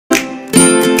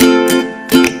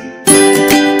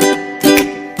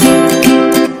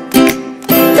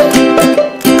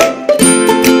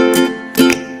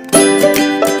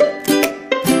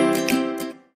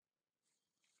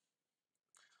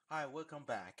welcome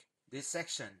back. This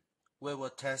section we will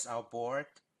test our board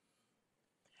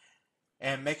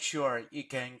and make sure it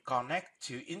can connect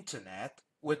to internet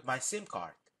with my SIM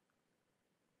card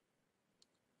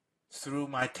through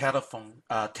my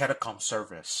telecom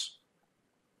service.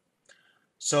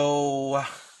 So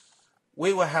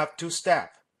we will have two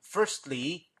steps.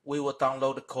 Firstly, we will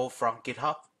download the code from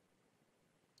GitHub.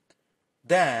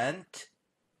 Then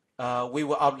we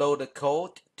will upload the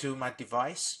code to my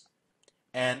device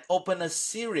and open a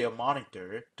serial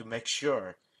monitor to make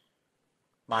sure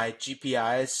my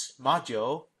GPRS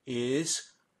module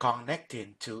is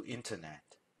connecting to internet.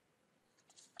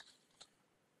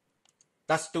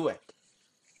 Let's do it.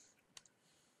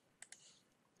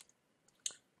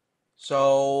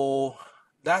 So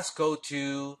let's go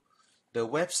to the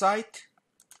website,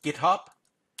 GitHub,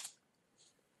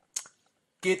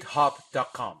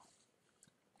 github.com,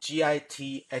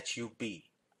 GITHUB,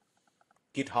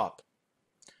 GitHub.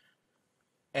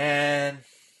 And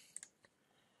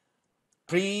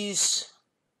please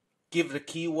give the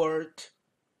keyword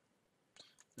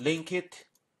Linkit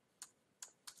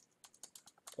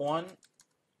One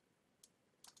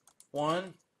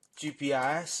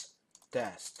GPS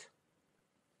test.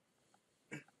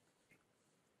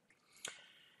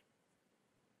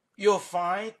 You'll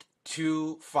find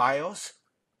two files,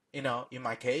 in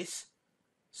my case.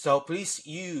 So please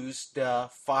use the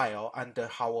file under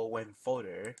HowlWin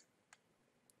folder.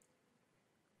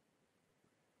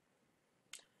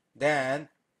 Then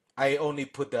I only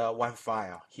put the one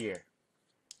file here.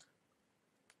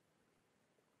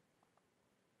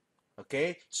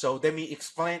 Okay, so let me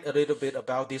explain a little bit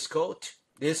about this code.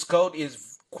 This code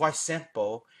is quite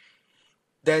simple.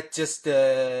 That just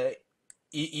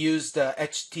use the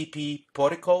HTTP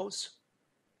protocols,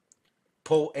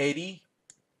 port 80,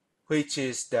 which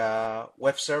is the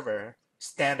web server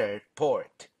standard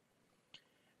port.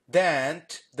 Then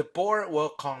the board will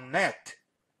connect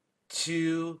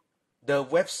to the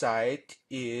website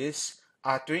is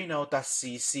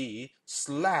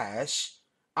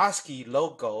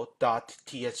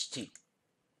arduino.cc/ASCII-logo.txt.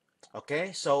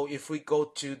 Okay, so if we go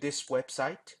to this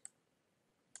website,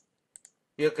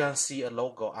 you can see a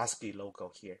logo, ASCII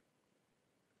logo here.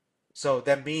 So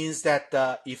that means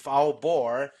that if our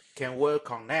board will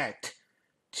connect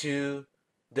to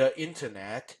the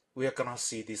internet, we are gonna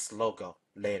see this logo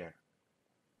later.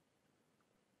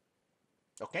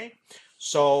 Okay,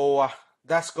 so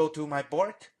let's go to my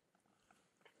board.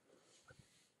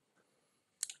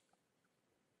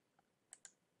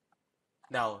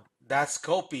 Now let's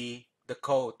copy the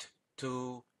code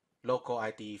to local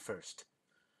IDE first.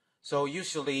 So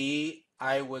usually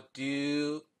I would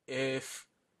do, if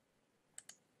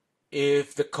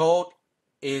the code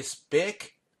is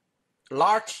big,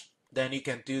 large, then you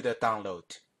can do the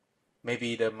download.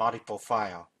 Maybe the multiple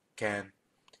file can,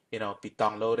 be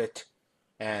downloaded,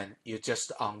 and you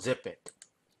just unzip it.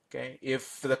 Okay.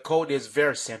 If the code is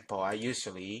very simple, I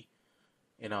usually,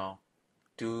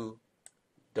 do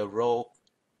the row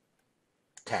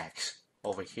tags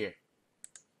over here.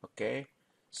 Okay.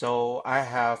 So I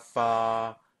have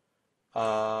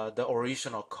the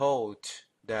original code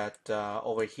that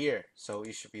over here. So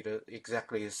it should be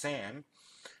exactly the same.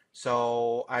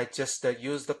 So I just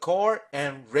use the code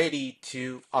and ready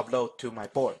to upload to my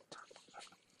board.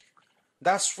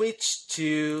 Let's switch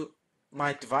to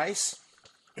my device.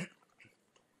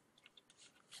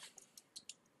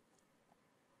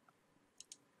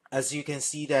 As you can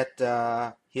see that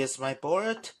here's my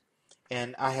board,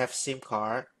 and I have SIM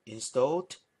card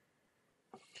installed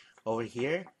over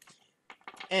here.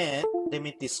 And let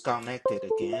me disconnect it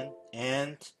again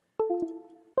and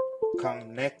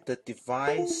connect the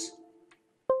device.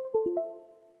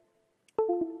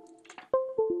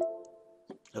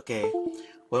 Okay,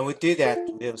 when we do that,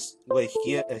 we'll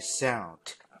hear a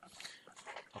sound.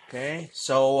 Okay,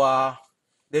 so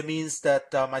that means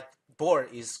that my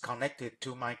board is connected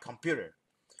to my computer.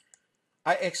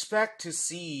 I expect to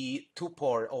see two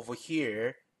ports over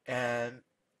here, and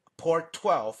port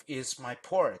 12 is my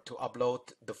port to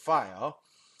upload the file.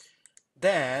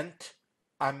 Then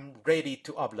I'm ready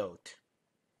to upload.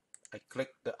 I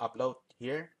click the upload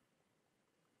here.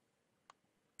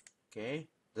 Okay,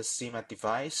 let's see my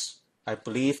device. I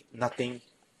believe nothing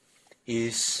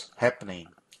is happening,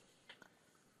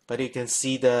 but you can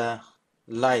see the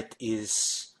light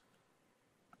is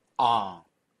on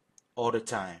all the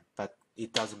time, but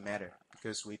it doesn't matter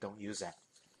because we don't use that.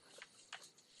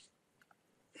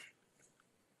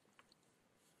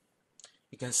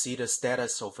 You can see the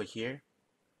status over here.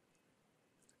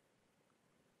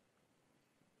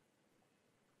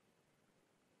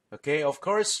 Okay, of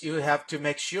course, you have to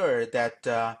make sure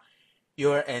that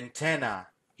your antenna,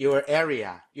 your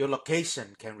area, your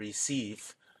location can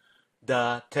receive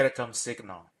the telecom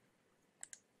signal.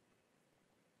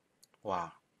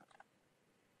 Wow.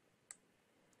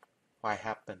 What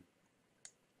happened?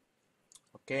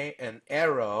 Okay, an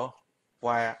error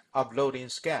while uploading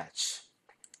sketch.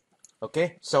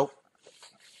 Okay, so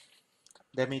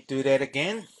let me do that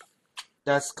again.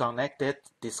 That's connected,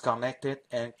 disconnected,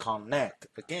 and connect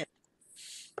again.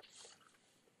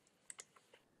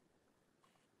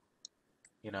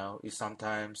 You know,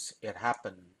 sometimes it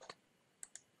happened.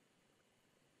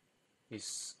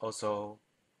 It's also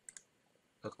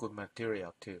a good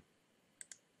material too.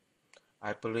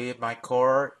 I believe my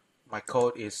code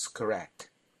is correct.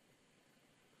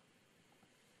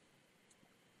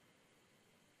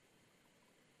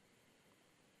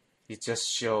 It just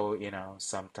show, you know,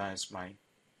 sometimes my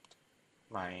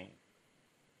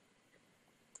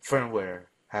firmware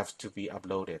have to be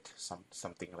uploaded,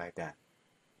 something like that.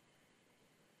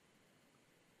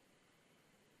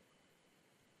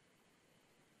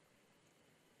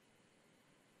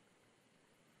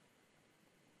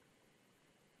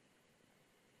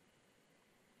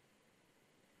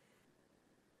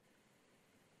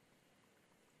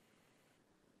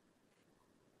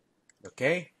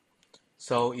 Okay,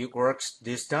 so it works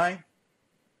this time.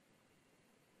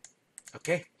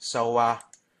 Okay, so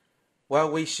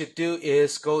what we should do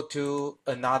is go to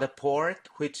another port,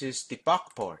 which is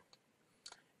debug port,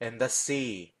 and let's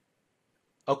see.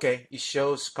 Okay, it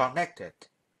shows connected.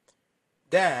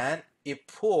 Then it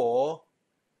pull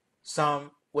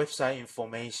some website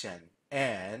information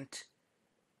and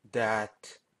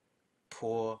that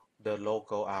pull the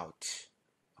logo out.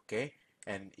 Okay,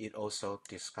 and it also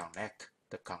disconnect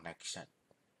the connection.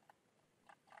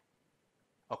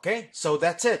 Okay, so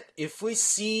that's it. If we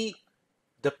see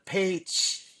the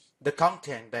page, the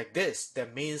content like this,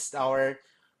 that means our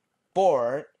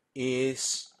board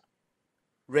is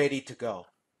ready to go.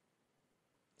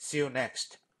 See you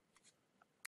next.